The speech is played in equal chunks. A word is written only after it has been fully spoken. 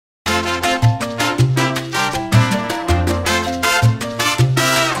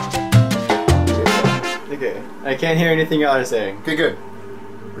I can't hear anything y'all are saying. Okay, good.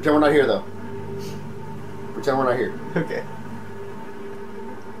 Pretend we're not here, though. Pretend we're not here. Okay.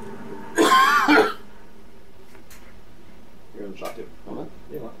 You're in the shot too. I'm not?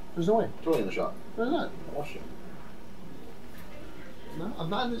 Yeah, what? There's no way. Totally in the shot. There's not. I watched you. No, I'm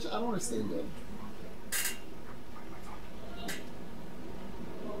not in the I don't want to stand there.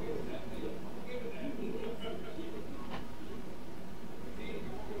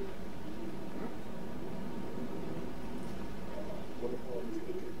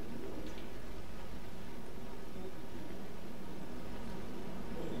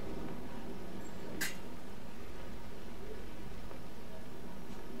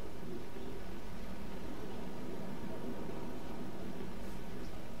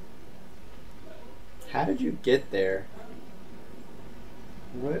 How did you get there?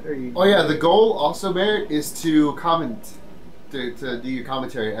 What are you Oh yeah, the doing? goal also, Barrett, is to comment, to do your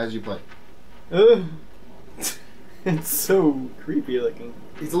commentary as you play. Ugh. It's so creepy looking.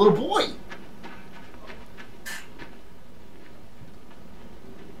 He's a little boy.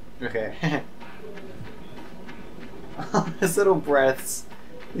 Okay. His little breaths.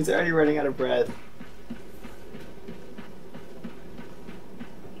 He's already running out of breath.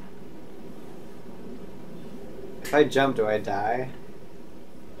 If I jump, do I die?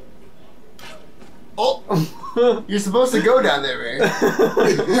 Oh, you're supposed to go down there,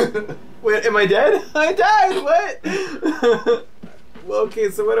 Barrett. Wait, am I dead? I died. What? Well, okay.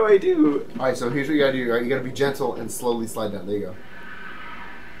 So what do I do? All right, so here's what you gotta do. Right? You gotta be gentle and slowly slide down. There you go.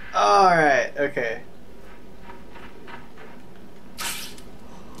 All right. Okay.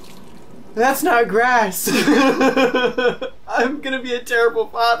 That's not grass. I'm gonna be a terrible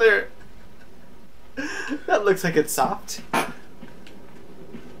father. That looks like it's soft.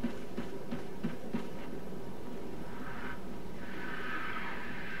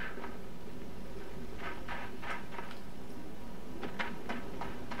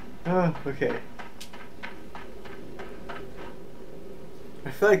 Oh, okay.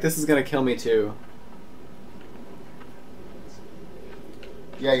 I feel like this is gonna kill me too.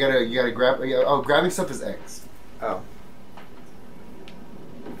 Yeah, you gotta grab. Oh, grabbing stuff is X. Oh.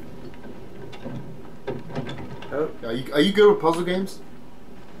 Oh. Are you good with puzzle games?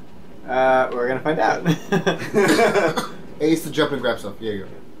 We're gonna find out. A is to jump and grab stuff. Yeah, you go.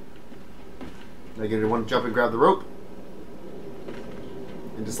 Now you want to jump and grab the rope,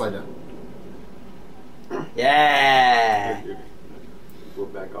 and just slide down. Yeah. We're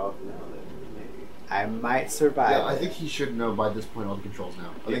back off now. Maybe. I might survive. Yeah, I think he should know by this point all the controls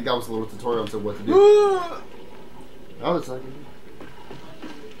now. I think that was a little tutorial to what to do. Oh, it's like.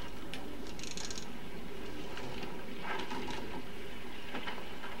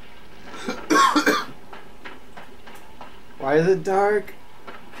 Why is it dark?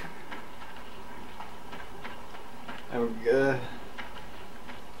 I'm good.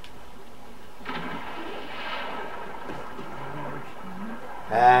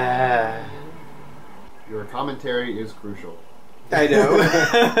 Your commentary is crucial. I know.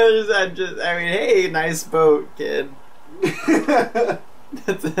 I mean, hey, nice boat, kid.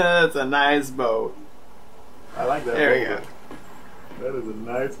 That's a nice boat. I like that. There we boulder. That is a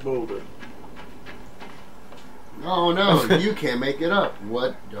nice boulder. Oh no, you can't make it up.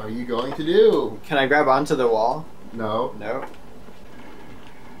 What are you going to do? Can I grab onto the wall? No. No.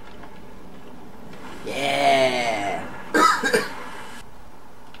 Yeah.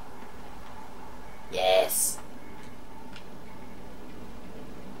 Yes.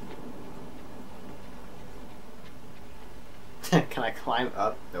 Can I climb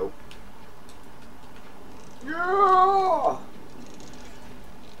up? Nope. Yeah.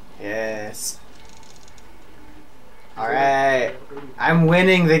 Yes. Alright. I'm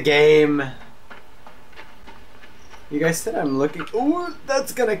winning the game. You guys said I'm looking. Ooh,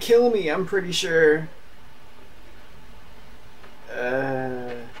 that's gonna kill me, I'm pretty sure.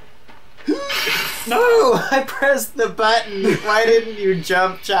 No! I pressed the button! Why didn't you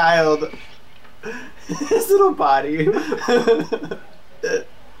jump, child? His little body.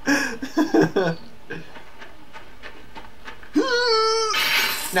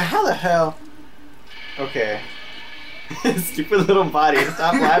 Now how the hell? Okay. Stupid little body,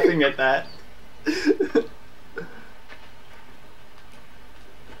 stop laughing at that.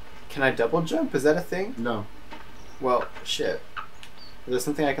 Can I double jump? Is that a thing? No. Well, shit. Is there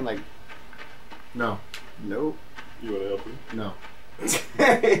something I can like... No. Nope. You want to help him? No.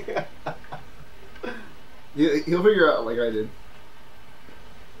 He'll figure out like I did.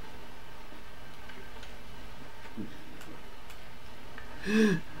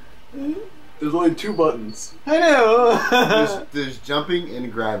 There's only 2 buttons. I know. There's jumping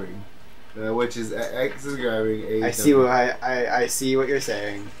and grabbing. Which is X is grabbing, A. I see what I see what you're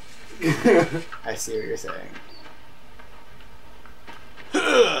saying. I see what you're saying.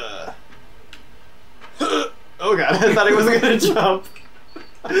 Oh god, I thought he wasn't gonna jump.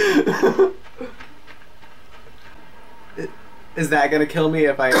 Is that gonna kill me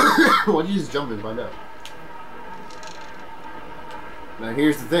if I... Why don't you just jump and find out? Now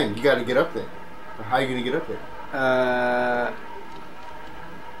here's the thing, you gotta get up there. How are you gonna get up there?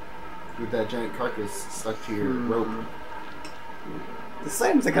 With that giant carcass stuck to your rope. This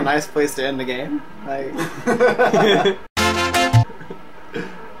seems like a nice place to end the game. Like...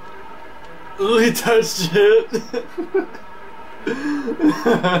 Ooh, he touched it.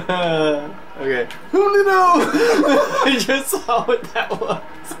 Okay. Oh no! I just saw what that was.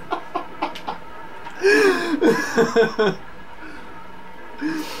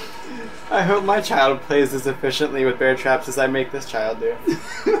 I hope my child plays as efficiently with bear traps as I make this child do.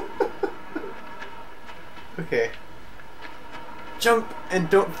 Okay. Jump and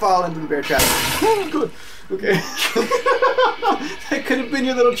don't fall into the bear trap. Good. Okay. That could have been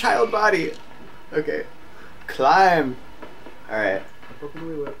your little child body. Okay. Climb. Alright.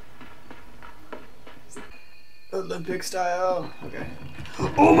 Olympic style. Okay.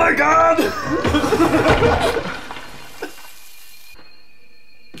 Oh my god!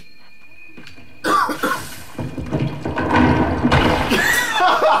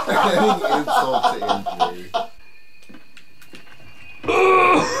 Insult to injury.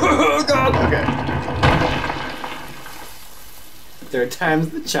 Oh god! Okay. Third time's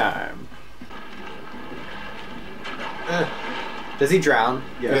the charm. Does he drown?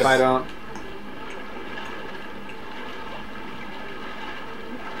 Yes. If I don't?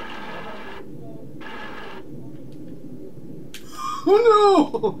 Oh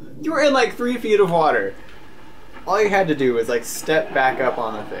no! You were in like 3 feet of water. All you had to do was like step back up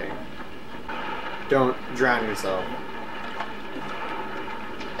on the thing. Don't drown yourself.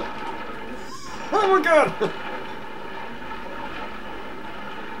 Oh my god!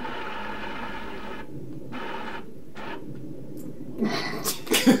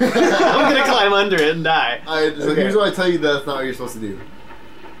 I'm gonna climb under it and die. Here's what I tell you that's not what you're supposed to do.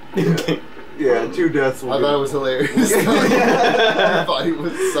 Okay. Yeah, 2 deaths. I thought it was hilarious. Your body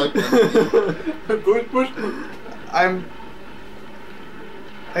was sucked into. Push. I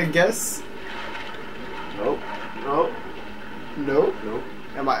guess. Nope. Nope.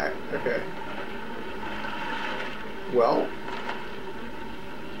 Am I? Okay. Well.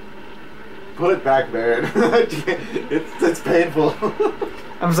 Put it back, Barrett. It's painful.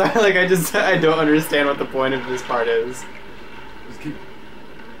 I'm sorry, like I don't understand what the point of this part is. Just keep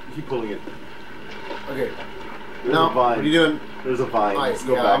pulling it. Okay. There's No, a vine. what are you doing? There's a vine. Alright, Let's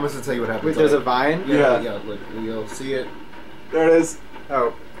go yeah, back. I'm gonna tell you what happens. Wait, there's a vine? Yeah, look, you'll see it. There it is.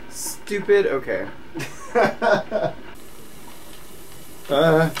 Oh, stupid. Okay.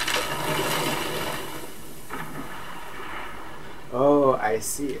 Oh, I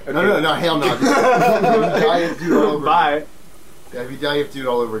see. Okay. No, hell no. If you die, you have to do it all over Bye. again. Yeah, if you die, you have to do it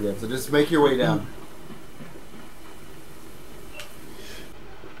all over again. So just make your way down.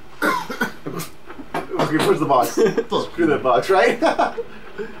 Okay, push the box. Screw that box, right?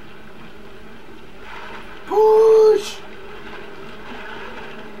 Push!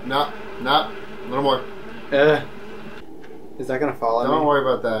 No, a little more. Is that gonna fall on me? Don't worry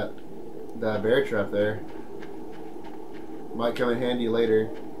about that bear trap there. Might come in handy later.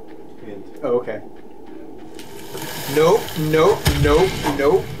 Oh, okay. Nope.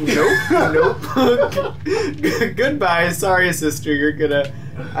 Goodbye. Sorry, sister. You're gonna...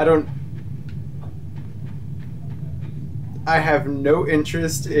 I have no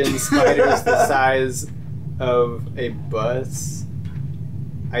interest in spiders the size of a bus.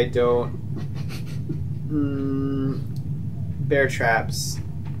 I don't... bear traps.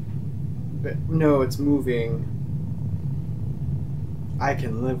 No, it's moving. I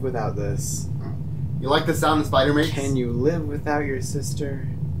can live without this. You like the sound the spider makes? Can you live without your sister?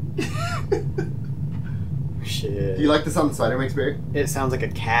 Shit. Do you like the sound the spider makes, Barry? It sounds like a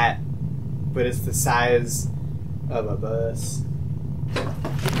cat, but it's the size of a bus.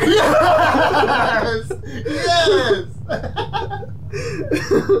 Yes! Yes!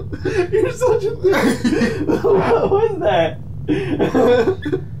 You're such a... What was that?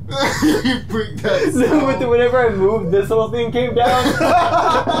 You freaked that No, but whenever I moved, this whole thing came down.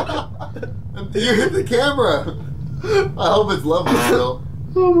 You hit the camera. I hope it's level still.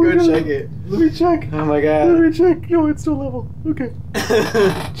 Oh my Go God. check it. Let me check. Oh my Let god. me check. No, it's still level. Okay.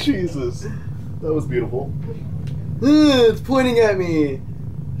 Jesus. That was beautiful. It's pointing at me.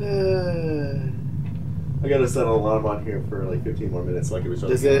 I gotta set an alarm on here for like 15 more minutes so I can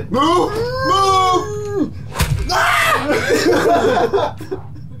restart. Does it? Move! Move!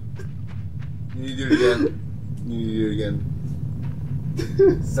 You need to do it again. You need to do it again.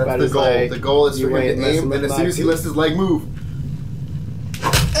 That's the goal. Like, the goal is for you him ain't to messing aim, with and as my soon as he feet. lets his leg move.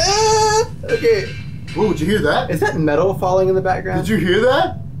 Okay. Ooh, did you hear that? Is that metal falling in the background? Did you hear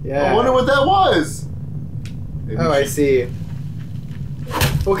that? Yeah. I wonder what that was. Maybe Oh, I see.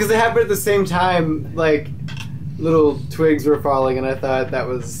 Well, because they happened at the same time, like, little twigs were falling, and I thought that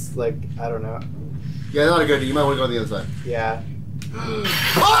was, like, I don't know. Yeah, not a good idea. You might want to go on the other side. Yeah.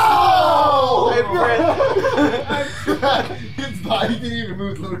 Oh! I His body didn't even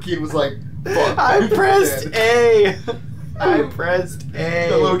move. The little kid was like, fuck. I pressed A! I pressed A.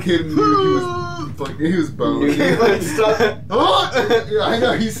 The little kid knew he was boned. He like stopped. Oh! Yeah, I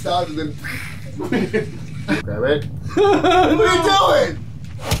know, he stopped and then... Grab it. What are you doing?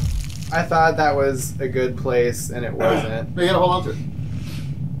 I thought that was a good place, and it wasn't. No, you gotta hold on to it.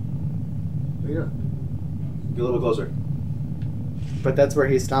 There you go. Get a little closer. But that's where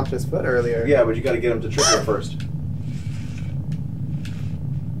he stomped his foot earlier. Yeah, but you gotta get him to trigger first.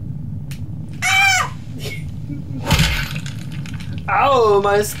 Ow,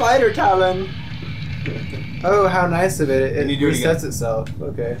 my spider talon! Oh, how nice of it. It Can you do it resets again? itself.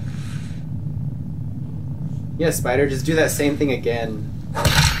 Okay. Yeah, spider, just do that same thing again.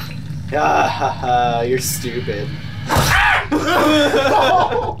 Ah, ha, ha, you're stupid.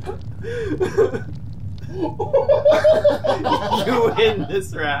 You win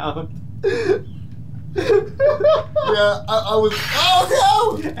this round. Yeah, I was...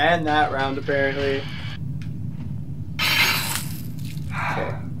 Oh, no! And that round, apparently.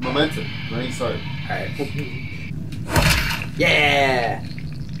 Okay. Momentum. Running start. Alright. Yeah!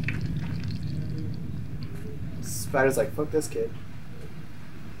 Spider's like, fuck this kid.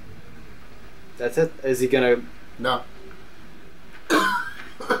 That's it? Is he gonna... No.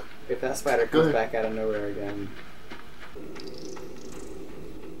 If that spider Go comes ahead. back out of nowhere again...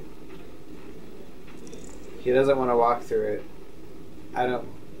 He doesn't want to walk through it. I don't...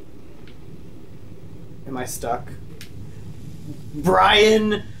 Am I stuck?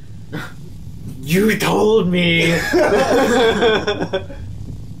 Brian! You told me!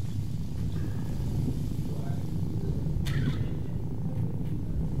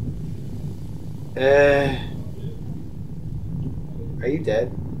 Are you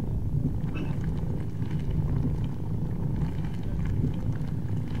dead?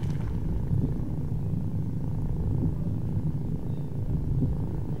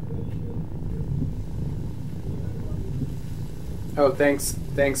 Oh, thanks.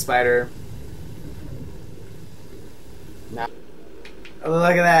 Thanks, spider. Nah. Oh,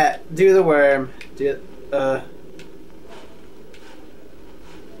 look at that. Do the worm. Do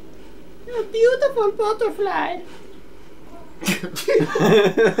You're a beautiful butterfly. I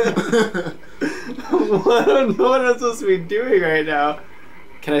don't know what I'm supposed to be doing right now.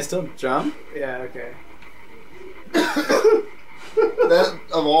 Can I still jump? Yeah, okay. That,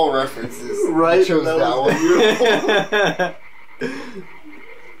 of all references, Right, I chose that that was one.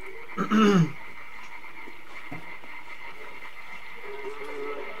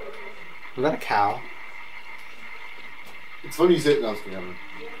 Was that a cow? It's funny you said... No, I'm just kidding.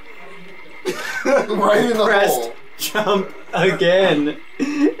 Right in the Pressed hole. jump again.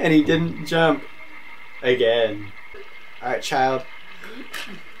 And he didn't jump again. Alright, child.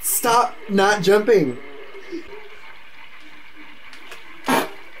 Stop not jumping.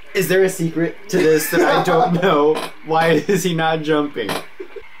 Is there a secret to this that I don't know? Why is he not jumping?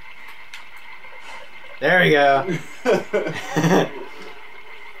 There we go.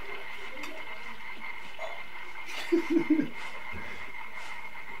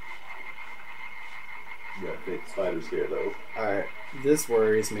 You got big spiders here, though. Alright, this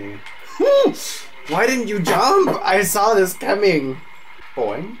worries me. Why didn't you jump? I saw this coming.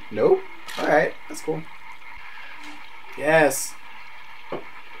 Boing. Nope. Alright, that's cool. Yes.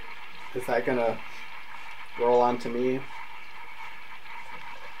 Is that gonna roll onto me?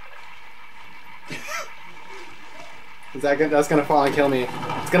 Is that that's gonna fall and kill me?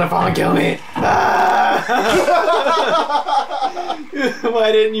 It's gonna fall and kill me! Ah!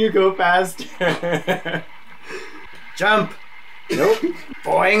 Why didn't you go faster? Jump! Nope.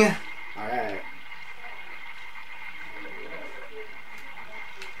 Boing! Alright.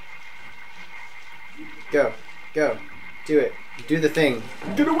 Go. Go. Do it. Do the thing.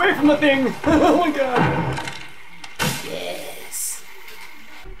 Get away from the thing! Oh my god! Yes!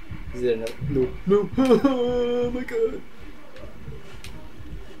 Is it enough? No. No. Oh my god.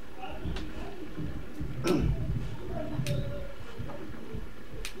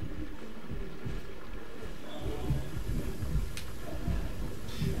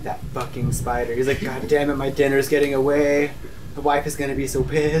 That fucking spider. He's like, God damn it, my dinner's getting away. The wife is gonna be so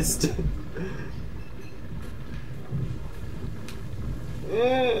pissed.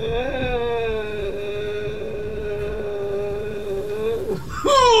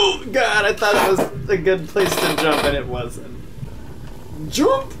 Oh God, I thought it was a good place to jump and it wasn't.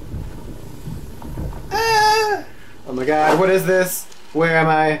 Jump! Ah! Oh my God, what is this? Where am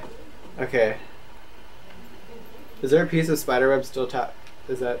I? Okay. Is there a piece of spiderweb still top?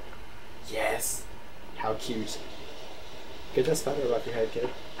 Is that? Yes! How cute. Get that spiderweb off your head, kid.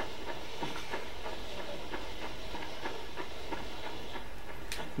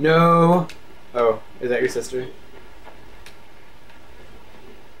 No! Oh, is that your sister?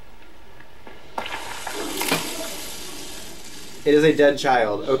 It is a dead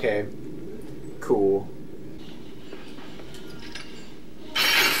child. Okay. Cool.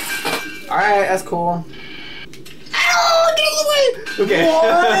 Alright, that's cool. Ow! Get out of the way! Okay.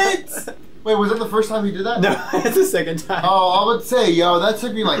 What? Wait, was that the first time he did that? No, it's the second time. Oh, I would say, yo, that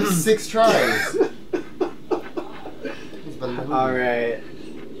took me like 6 tries. Alright.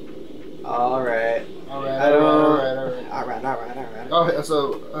 Alright. Alright. Oh,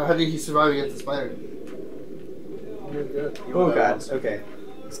 so how did he survive against the spider? Oh God. Okay.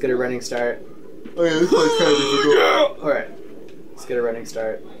 Let's get a running start. Oh yeah, this one's kind of difficult. Alright. Let's get a running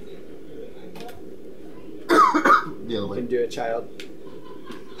start. The other You way. can do it, child.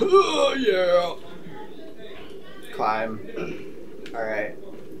 Oh yeah. Climb. Alright.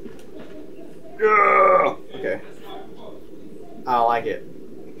 Okay. I don't like it.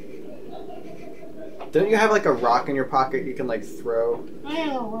 Don't you have like a rock in your pocket you can like throw?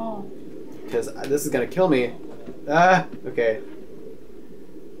 Because this is gonna kill me. Ah, okay.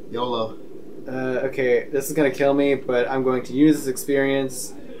 YOLO. Okay, this is gonna kill me, but I'm going to use this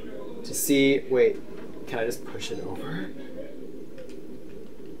experience to see. Wait, can I just push it over?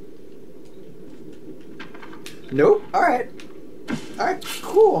 Nope. Alright. Alright,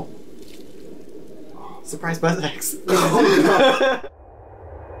 cool. Surprise buzz X.